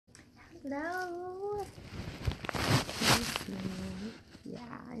Hello. Excuse me. Yeah,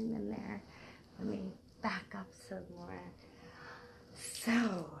 I'm in there. Let me back up some more.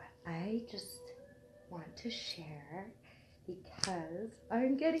 So, I just want to share because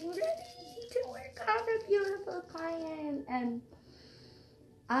I'm getting ready to work on a beautiful client, and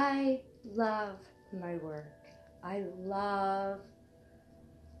I love my work. I love,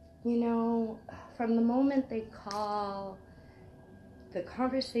 from the moment they call, the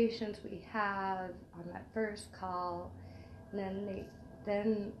conversations we have on that first call, and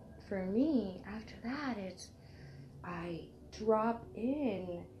then for me, after that, I drop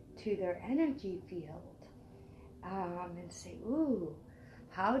in to their energy field and say, ooh,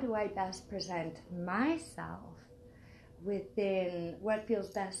 how do I best present myself within what feels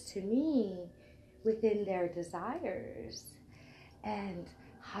best to me, within their desires? And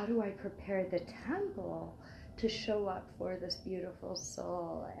how do I prepare the temple to show up for this beautiful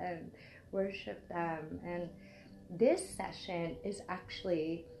soul and worship them? And this session is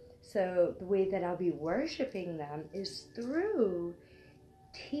actually, so the way that I'll be worshiping them is through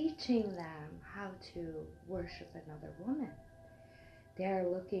teaching them how to worship another woman. They're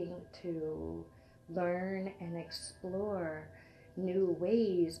looking to learn and explore new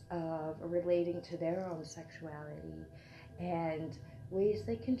ways of relating to their own sexuality and ways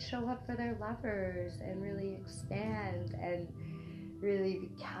they can show up for their lovers and really expand and really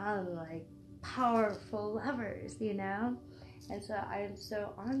become like powerful lovers, And so I am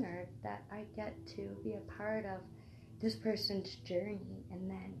so honored that I get to be a part of this person's journey, and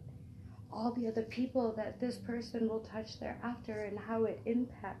then all the other people that this person will touch thereafter and how it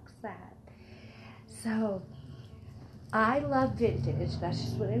impacts that. So I love vintage. That's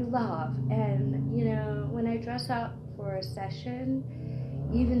just what I love. And, when I dress up for a session,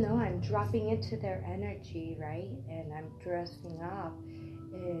 even though I'm dropping into their energy, right, and I'm dressing up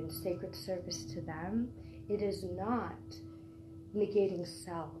in sacred service to them, it is not negating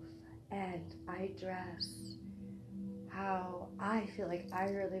self. And I dress how I feel like I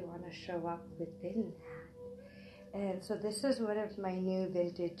really want to show up within that. And so this is one of my new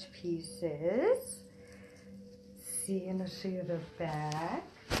vintage pieces. See, and I'll show you the back.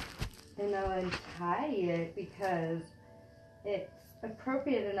 And I'll untie it because it's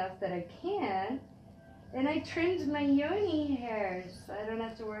appropriate enough that I can. And I trimmed my yoni hairs, so I don't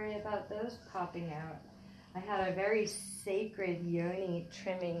have to worry about those popping out. I had a very sacred yoni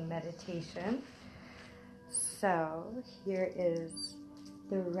trimming meditation. So here is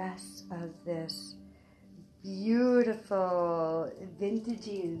the rest of this beautiful,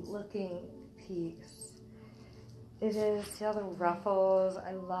 vintagey looking piece. It is, see all the ruffles?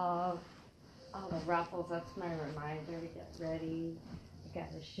 I love all the ruffles. That's my reminder to get ready. I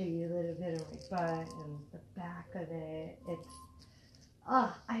got to show you a little bit of my butt and the back of it.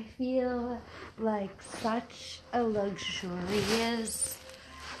 I feel like such a luxurious,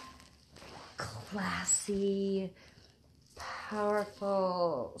 classy,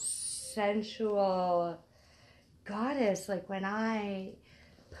 powerful, sensual goddess. Like when I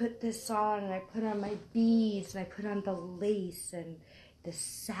put this on and I put on my beads and I put on the lace and the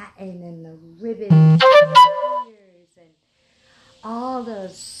satin and the ribbon and all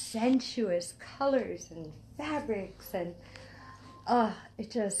those sensuous colors and fabrics, and I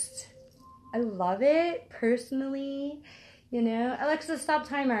love it personally. Alexa, stop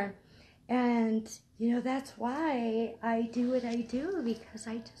timer. And that's why I do what I do, because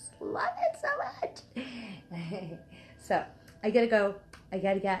I just love it so much. So I gotta go. I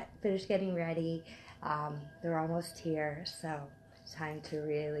gotta finish getting ready. They're almost here, so it's time to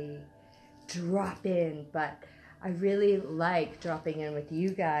really drop in. But I really like dropping in with you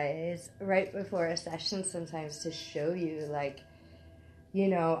guys right before a session sometimes to show you,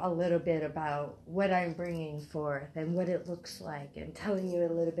 a little bit about what I'm bringing forth and what it looks like, and telling you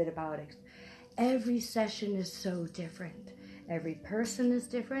a little bit about it. Every session is so different. Every person is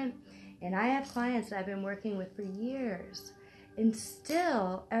different. And I have clients that I've been working with for years. And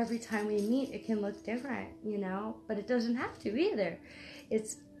still, every time we meet, it can look different, but it doesn't have to either.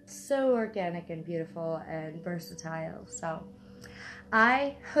 It's so organic and beautiful and versatile. So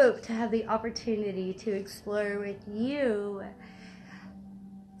I hope to have the opportunity to explore with you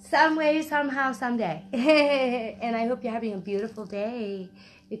some way, somehow, someday. And I hope you're having a beautiful day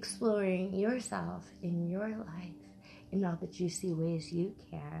exploring yourself in your life in all the juicy ways you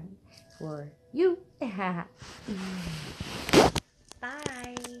can for you. Bye.